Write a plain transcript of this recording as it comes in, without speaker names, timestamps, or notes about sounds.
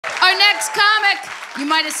Our next comic, you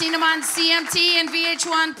might have seen him on CMT and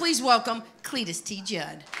VH1. Please welcome Cledus T.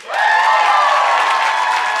 Judd.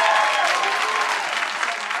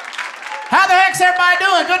 How the heck's everybody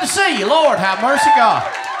doing? Good to see you. Lord, have mercy, God.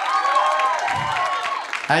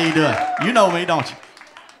 How you doing? You know me, don't you?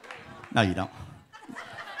 No, you don't.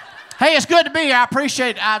 Hey, it's good to be here. I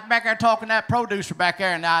appreciate it. I was back there talking to that producer back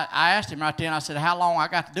there, and I asked him right then, I said, how long I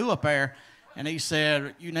got to do up there? And he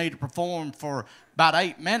said, you need to perform for about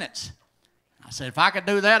 8 minutes. I said, if I could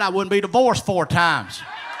do that, I wouldn't be divorced 4 times.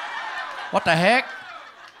 What the heck?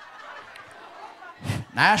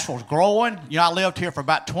 Nashville's growing. You know, I lived here for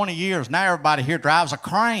about 20 years. Now everybody here drives a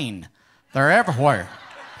crane. They're everywhere.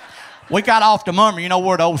 We got off the Mummer. You know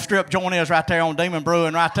where the old strip joint is right there on Demon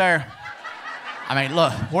Brewing right there? I mean,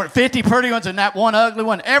 look, we're 50 pretty ones and that one ugly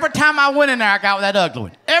one. Every time I went in there, I got with that ugly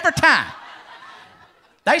one. Every time.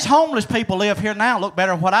 These homeless people live here now look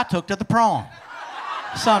better than what I took to the prom.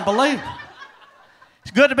 It's unbelievable.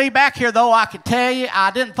 It's good to be back here, though. I can tell you,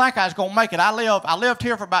 I didn't think I was going to make it. I lived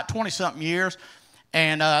here for about 20-something years.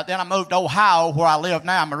 And then I moved to Ohio, where I live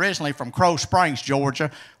now. I'm originally from Crow Springs,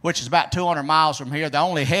 Georgia, which is about 200 miles from here. The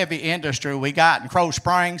only heavy industry we got in Crow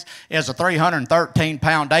Springs is a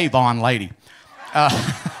 313-pound Avon lady.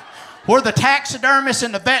 Where the taxidermist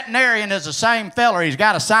and the veterinarian is the same fella. He's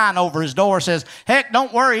got a sign over his door that says, heck,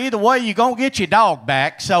 don't worry, either way, you're going to get your dog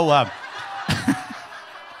back. So,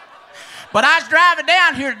 but I was driving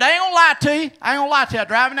down here today. I ain't going to lie to you. I was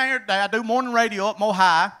driving down here today. I do morning radio up Mo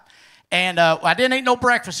High. And I didn't eat no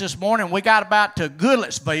breakfast this morning. We got about to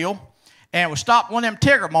Goodlettsville, and we stopped one of them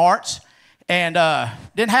Tigger Marts, and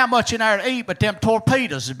didn't have much in there to eat, but them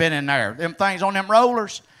torpedoes have been in there. Them things on them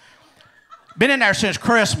rollers. Been in there since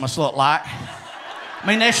Christmas, look like. I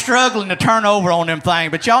mean, they're struggling to turn over on them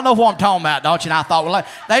things, but y'all know what I'm talking about, don't you? And I thought, well,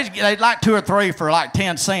 they'd like 2 or 3 for like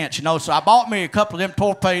 10 cents, you know, so I bought me a couple of them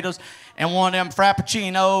torpedoes and one of them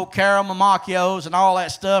Frappuccino, caramel macchiatos, and all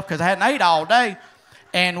that stuff, because I hadn't ate all day.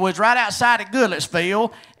 And was right outside of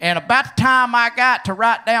Goodlettsville, and about the time I got to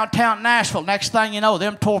right downtown Nashville, next thing you know,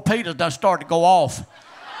 them torpedoes done started to go off.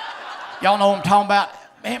 Y'all know what I'm talking about?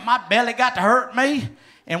 Man, my belly got to hurt me,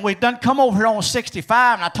 and we done come over here on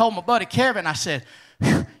 65, and I told my buddy Kevin, I said,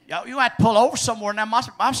 you have to pull over somewhere now.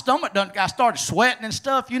 My stomach done got started sweating and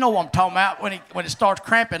stuff. You know what I'm talking about when it starts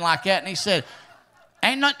cramping like that. And he said,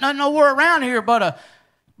 ain't nothing nowhere around here but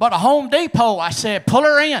a Home Depot. I said, pull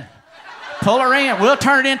her in. Pull her in. We'll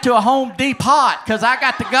turn it into a Home Depot because I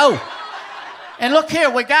got to go. And look here,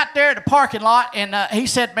 we got there at the parking lot, and he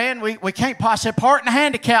said, man, we can't. I said, park in the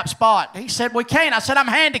handicap spot. He said, we can't. I said, I'm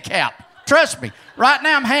handicapped. Trust me. Right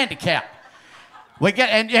now, I'm handicapped.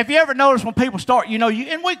 And have you ever noticed when people start,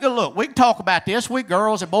 and we can look, we can talk about this. We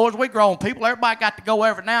girls and boys, we grown people. Everybody got to go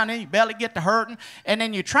every now and then. Your belly get to hurting, and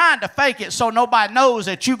then you're trying to fake it so nobody knows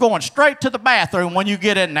that you're going straight to the bathroom when you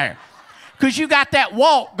get in there. Because you got that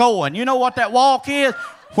walk going. You know what that walk is?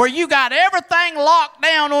 Where you got everything locked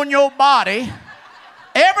down on your body.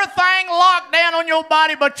 Everything locked down on your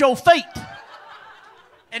body but your feet.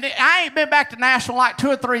 And I ain't been back to Nashville like 2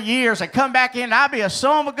 or 3 years. And come back in, and I be a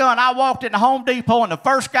son of a gun. I walked into Home Depot, and the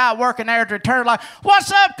first guy working there returned like,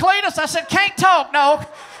 what's up, Cledus? I said, can't talk, dog.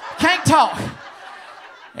 Can't talk.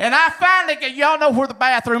 And I finally, y'all know where the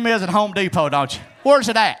bathroom is at Home Depot, don't you? Where's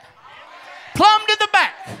it at? Plumb to the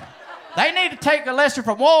back. They need to take a lesson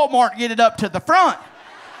from Walmart and get it up to the front.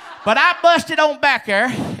 But I busted on back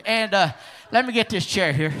there, and let me get this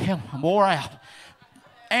chair here. Hell, I'm wore out.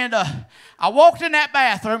 And I walked in that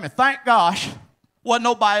bathroom, and thank gosh, wasn't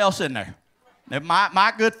nobody else in there.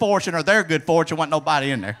 My good fortune or their good fortune, wasn't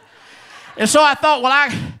nobody in there. And so I thought, well,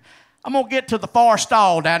 I'm going to get to the far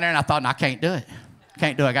stall down there, and I thought, no, I can't do it.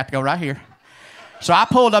 Can't do it. I got to go right here. So I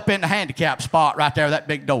pulled up in the handicap spot right there, that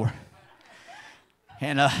big door.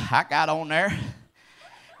 And I got on there,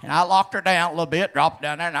 and I locked her down a little bit, dropped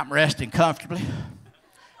down there, and I'm resting comfortably.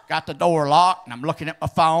 Got the door locked, and I'm looking at my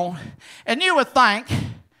phone. And you would think,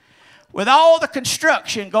 with all the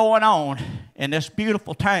construction going on in this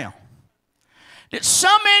beautiful town, that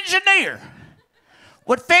some engineer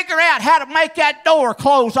would figure out how to make that door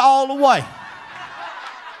close all the way.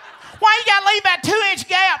 Why you got to leave that 2-inch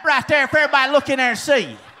gap right there for everybody to look in there and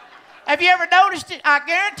see? Have you ever noticed it? I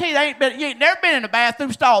guarantee you ain't never been in a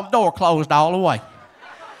bathroom stall, the door closed all the way.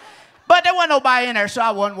 But there wasn't nobody in there, so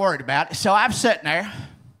I wasn't worried about it. So I'm sitting there.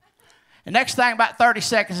 The next thing, about 30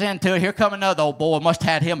 seconds into it, here come another old boy. Must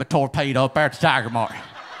have had him a torpedo up there at the Tiger Mart.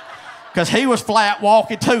 Because he was flat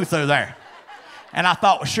walking too through there. And I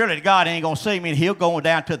thought, well, surely God ain't going to see me, and he'll go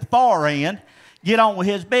down to the far end, get on with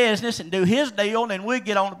his business and do his deal, and then we'll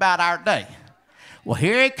get on about our day. Well,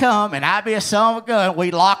 here he come, and I be a son of a gun.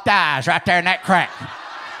 We locked eyes right there in that crack.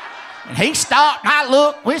 And he stopped, and I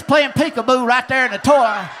looked. We was playing peekaboo right there in the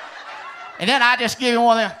toilet. And then I just give him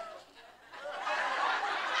one of them.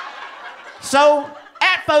 So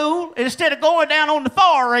that fool, instead of going down on the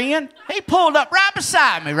far end, he pulled up right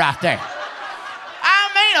beside me right there. I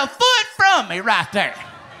mean, a foot from me right there.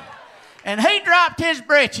 And he dropped his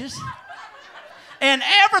britches, and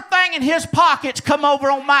everything in his pockets come over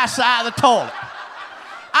on my side of the toilet.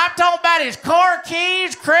 I'm talking about his car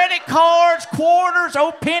keys, credit cards, quarters,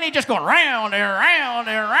 old penny just going round and round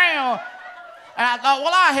and round. And I thought,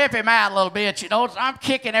 well, I'll help him out a little bit, you know. So I'm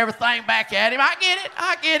kicking everything back at him. I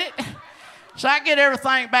get it. So I get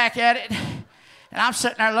everything back at it. And I'm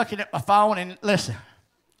sitting there looking at my phone, and listen,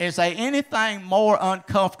 is there anything more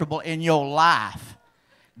uncomfortable in your life,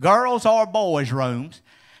 girls or boys' rooms,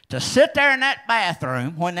 to sit there in that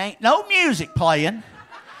bathroom when there ain't no music playing,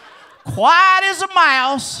 quiet as a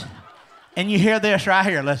mouse, and you hear this right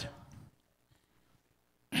here, listen.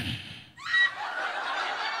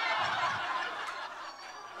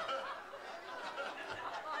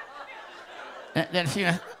 Then you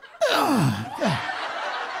know, I'm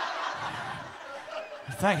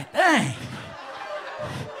thinking, dang.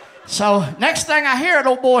 So next thing I hear, an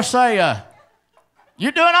old boy say,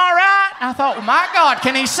 "You doing all right?" And I thought, well, my God,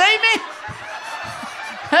 can he see me?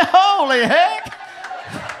 Holy heck.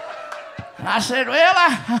 And I said, well,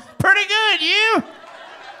 I'm pretty good, you?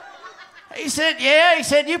 He said, yeah. He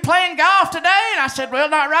said, you playing golf today? And I said, well,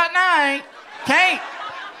 not right now, I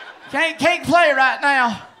ain't. Can't play right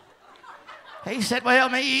now. He said, well,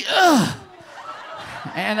 me,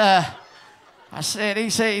 And he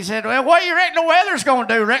said, well, what do you reckon the weather's going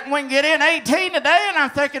to do? Reckon we can get in 18 today? And I'm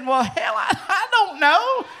thinking, well, hell, I don't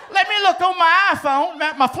know. Let me look on my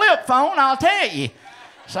iPhone, my flip phone, I'll tell you.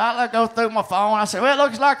 So I go through my phone. I said, well, it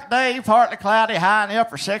looks like today, partly cloudy, high in the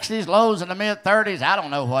upper 60s, lows in the mid 30s. I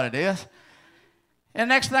don't know what it is. And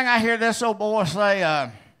next thing I hear this old boy say,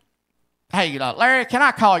 hey, Larry, can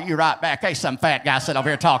I call you right back? Hey, some fat guy sitting over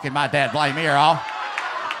here talking. My dad blame me or all.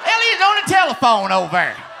 Hell, he's on the telephone over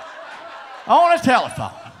there. On the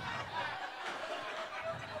telephone.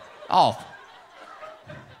 Awful.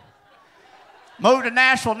 Moved to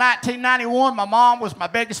Nashville in 1991. My mom was my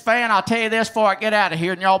biggest fan. I'll tell you this before I get out of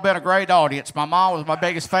here, and y'all been a great audience. My mom was my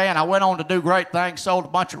biggest fan. I went on to do great things, sold a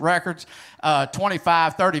bunch of records,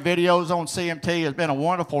 25, 30 videos on CMT. It's been a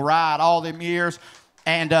wonderful ride all them years.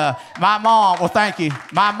 And my mom, well, thank you.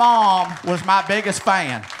 My mom was my biggest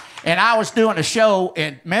fan. And I was doing a show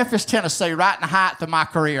in Memphis, Tennessee, right in the height of my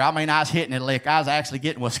career. I mean, I was hitting it lick. I was actually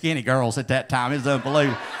getting with skinny girls at that time. It was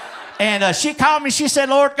unbelievable. And she called me. She said,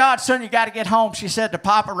 Lord God, son, you got to get home. She said, the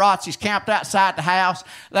paparazzi's camped outside the house.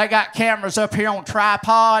 They got cameras up here on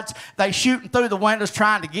tripods. They shooting through the windows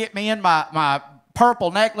trying to get me in my purple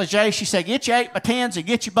negligee. She said, get your 8x10s and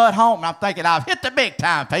get your butt home. And I'm thinking, I've hit the big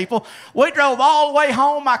time, people. We drove all the way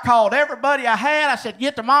home. I called everybody I had. I said,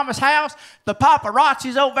 get to Mama's house. The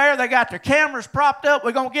paparazzi's over there. They got their cameras propped up.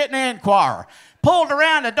 We're going to get in the inquiry. Pulled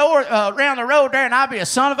around the door, around the road there, and I'd be a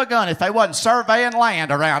son of a gun if they wasn't surveying land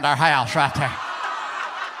around our house right there.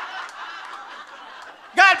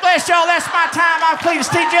 God bless y'all. That's my time. I'm Cledus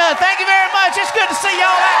T. Judd. Thank you very much. It's good to see y'all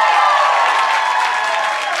out.